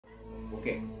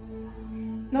Okay.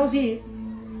 Now see,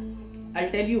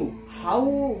 I'll tell you how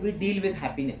we deal with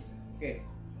happiness. Okay.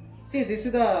 See, this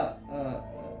is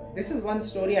one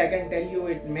story I can tell you.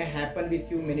 It may happen with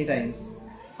you many times.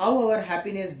 How our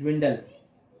happiness dwindle.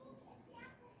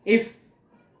 If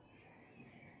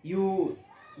you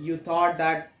thought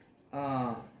that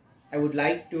I would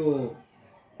like to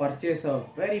purchase a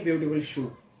very beautiful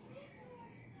shoe,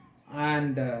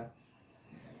 and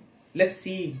let's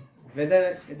see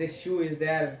whether this shoe is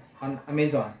there on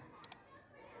Amazon.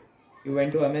 You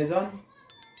went to Amazon,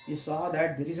 you saw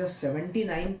that there is a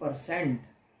 79%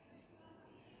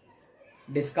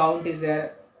 discount is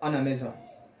there on Amazon.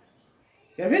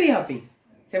 You are very happy.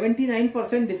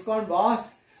 79% discount,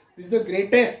 boss. This is the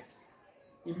greatest.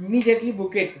 Immediately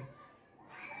book it.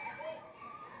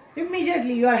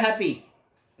 Immediately you are happy,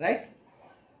 right?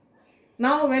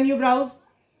 Now when you browse,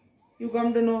 you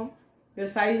come to know your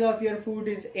size of your foot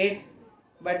is 8,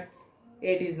 but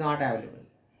 8 is not available.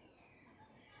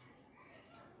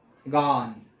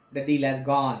 Gone. The deal has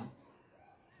gone.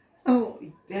 Oh,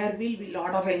 there will be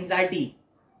lot of anxiety.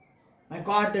 My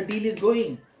God, the deal is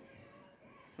going.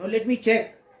 Now let me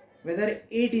check whether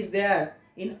 8 is there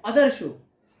in other shoe.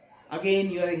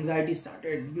 Again your anxiety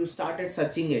started. You started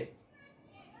searching it.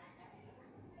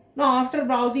 Now after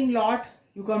browsing lot,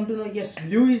 you come to know, yes,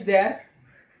 blue is there,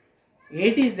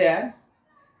 8 is there,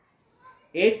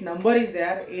 8 number is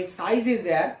there, 8 size is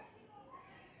there,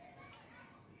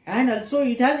 and also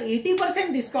it has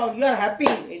 80% discount. You are happy.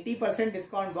 80%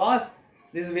 discount, boss.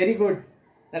 This is very good.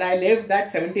 That I left that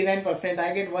 79%.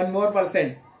 I get 1 more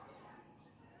percent.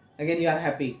 Again you are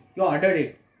happy. You ordered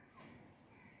it.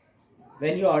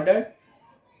 When you ordered,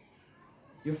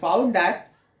 you found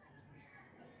that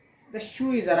the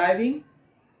shoe is arriving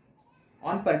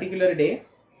on particular day,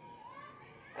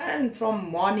 and from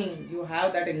morning you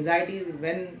have that anxiety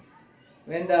when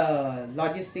the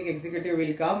logistic executive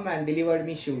will come and deliver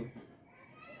me shoe.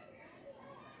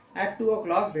 At 2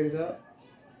 o'clock there is a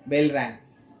bell rang.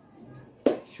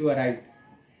 Shoe arrived.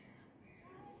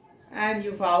 And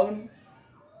you found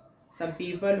some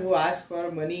people who ask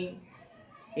for money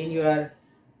in your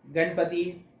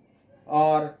Ganpati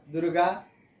or Durga.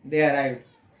 They arrived.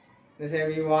 They say,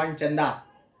 we want chanda.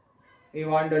 We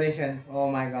want donation. Oh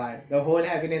my God. The whole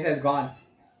happiness has gone.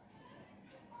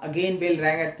 Again bell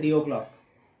rang at 3 o'clock.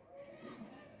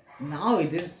 Now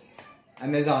it is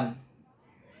Amazon.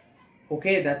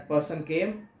 Okay, that person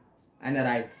came and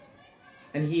arrived.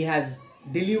 And he has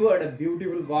delivered a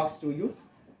beautiful box to you.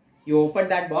 You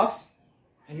opened that box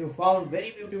and you found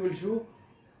very beautiful shoe.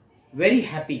 Very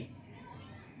happy.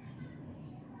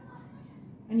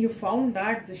 And you found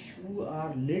that the shoe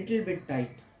are little bit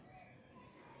tight.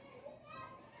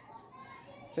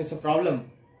 So it's a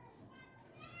problem.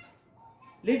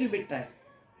 Little bit tight.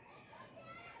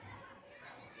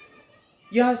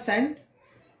 You have sent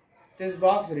this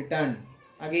box returned.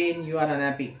 Again you are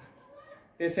unhappy.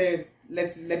 They say,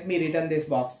 let me return this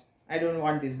box. I don't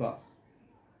want this box.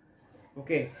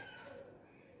 Okay.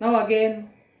 Now again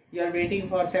you are waiting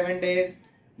for 7 days.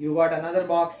 You got another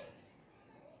box.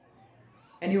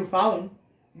 And you found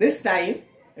this time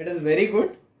it is very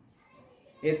good.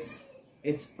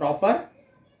 It's proper.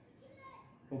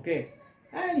 Okay.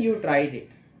 And you tried it.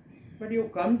 But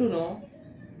you come to know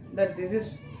that this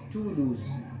is too loose.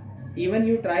 Even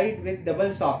you tried with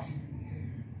double socks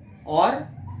or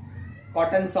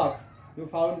cotton socks. You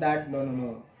found that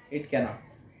no, it cannot.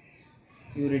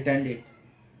 You returned it.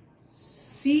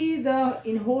 See the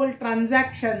in whole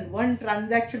transaction, one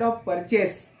transaction of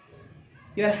purchase,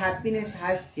 your happiness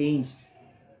has changed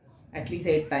at least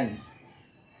 8 times.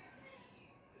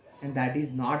 And that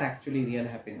is not actually real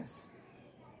happiness.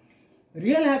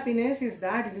 Real happiness is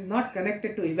that it is not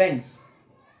connected to events.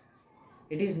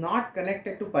 It is not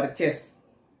connected to purchase.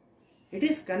 It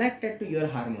is connected to your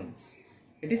hormones.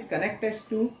 It is connected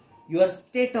to your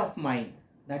state of mind.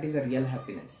 That is a real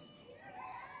happiness.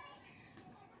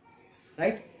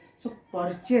 Right? So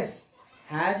purchase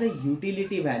has a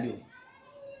utility value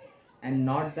and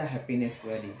not the happiness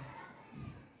value.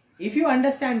 If you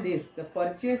understand this, the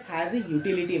purchase has a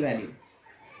utility value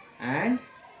and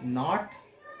not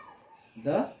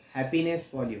the happiness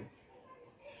value.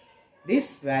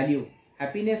 This value,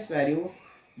 happiness value,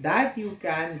 that you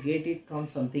can get it from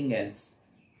something else.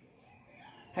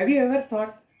 Have you ever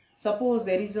thought, suppose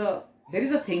there is a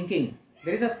thinking,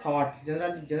 there is a thought,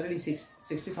 generally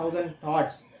 60,000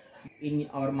 thoughts in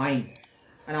our mind,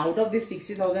 and out of this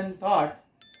 60,000 thought,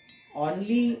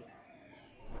 only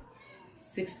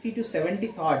 60 to 70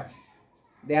 thoughts,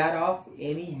 they are of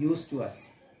any use to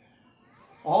us.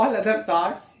 All other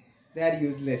thoughts, they are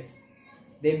useless.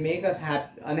 They make us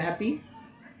unhappy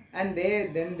and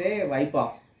then they wipe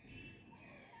off.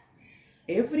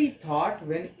 Every thought,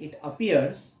 when it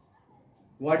appears,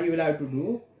 what you will have to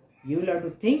do, you will have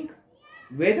to think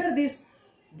whether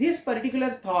this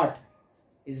particular thought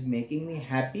is making me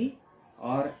happy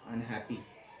or unhappy.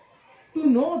 To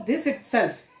know this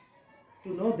itself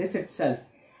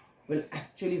will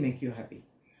actually make you happy.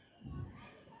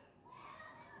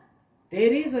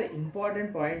 There is an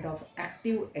important point of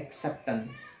active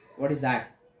acceptance. What is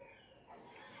that?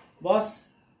 Boss,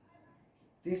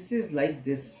 this is like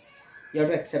this. You have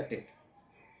to accept it.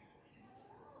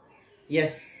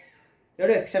 Yes, you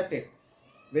have to accept it.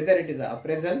 Whether it is an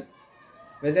appraisal,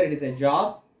 whether it is a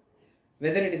job,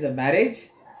 whether it is a marriage,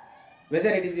 whether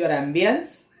it is your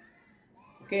ambience.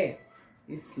 Okay,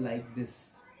 it's like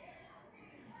this.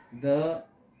 The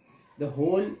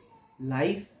whole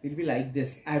life will be like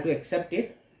this. I have to accept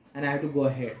it and I have to go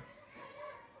ahead.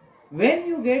 When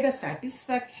you get a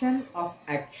satisfaction of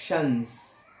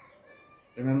actions,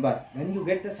 remember, when you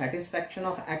get the satisfaction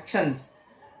of actions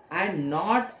and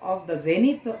not of the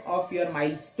zenith of your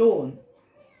milestone,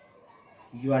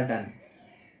 you are done.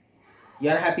 You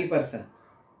are a happy person.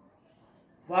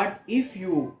 But if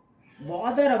you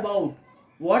bother about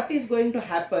what is going to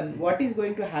happen,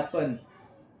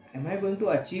 am I going to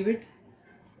achieve it?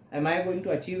 Am I going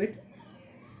to achieve it?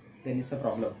 Then it's a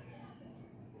problem.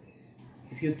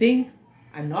 If you think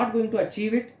I'm not going to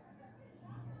achieve it,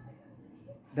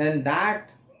 then that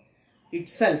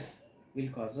itself will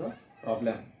cause a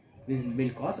problem, will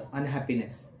cause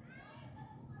unhappiness.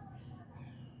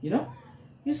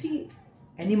 You see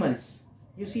animals,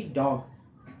 you see dog.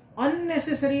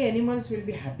 Unnecessary animals will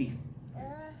be happy.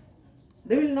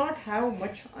 They will not have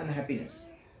much unhappiness.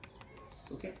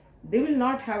 Okay, they will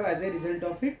not have, as a result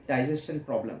of it, digestion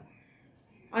problem.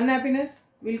 Unhappiness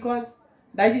will cause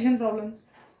digestion problems.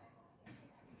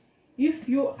 If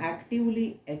you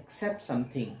actively accept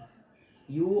something,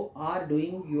 you are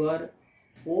doing your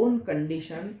own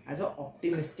condition as an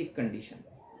optimistic condition.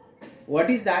 What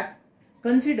is that?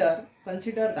 Consider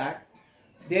that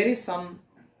there is some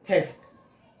theft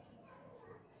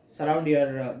surround your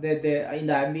in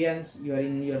the ambience, you are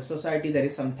in your society, there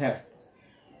is some theft.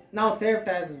 Now theft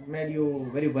has made you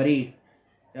very worried.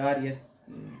 Yes,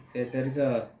 there is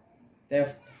a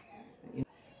theft.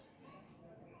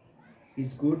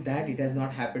 It's good that it has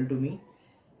not happened to me.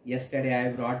 Yesterday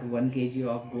I brought 1 kg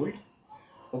of gold.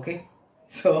 Okay,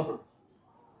 so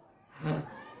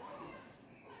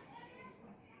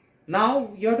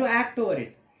now you have to act over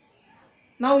it.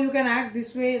 Now you can act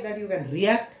this way, that you can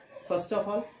react. First of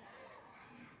all,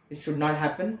 it should not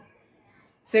happen.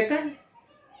 Second,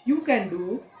 you can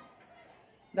do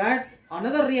that.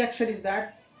 Another reaction is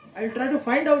that I will try to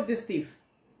find out this thief.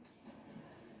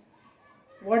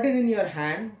 What is in your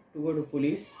hand? To go to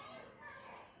police,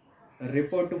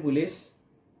 report to police,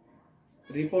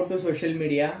 report to social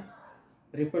media,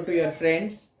 report to your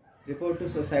friends, report to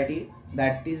society.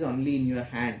 That is only in your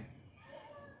hand.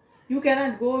 You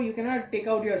cannot go, you cannot take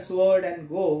out your sword and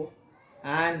go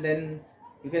and then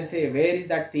you can say, where is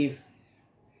that thief?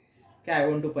 Okay, I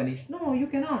want to punish. No, you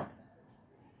cannot.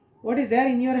 What is there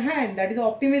in your hand? That is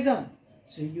optimism.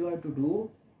 So you have to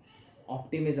do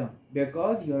optimism,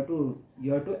 because you have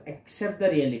to accept the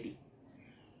reality.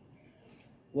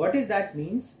 What is that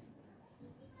means?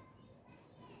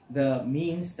 The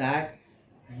means that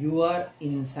your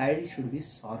inside should be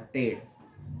sorted.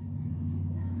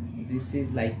 This is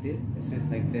like this, this is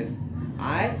like this.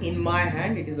 In my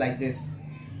hand it is like this.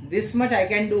 This much I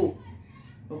can do.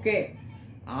 Okay,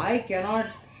 I cannot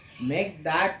make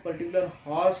that particular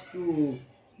horse to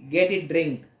get it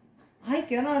drink. I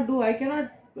cannot do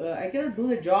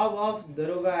the job of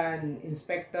daroga and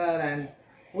inspector and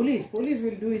police. Police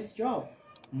will do his job.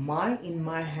 In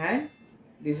my hand,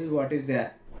 this is what is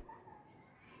there.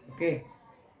 Okay.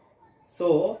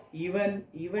 So even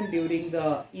during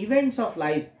the events of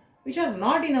life which are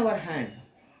not in our hand,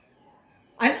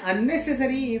 and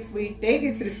unnecessary, if we take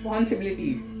its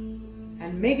responsibility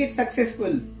and make it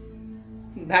successful,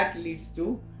 that leads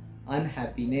to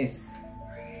unhappiness.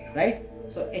 Right?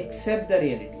 So accept the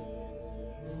reality.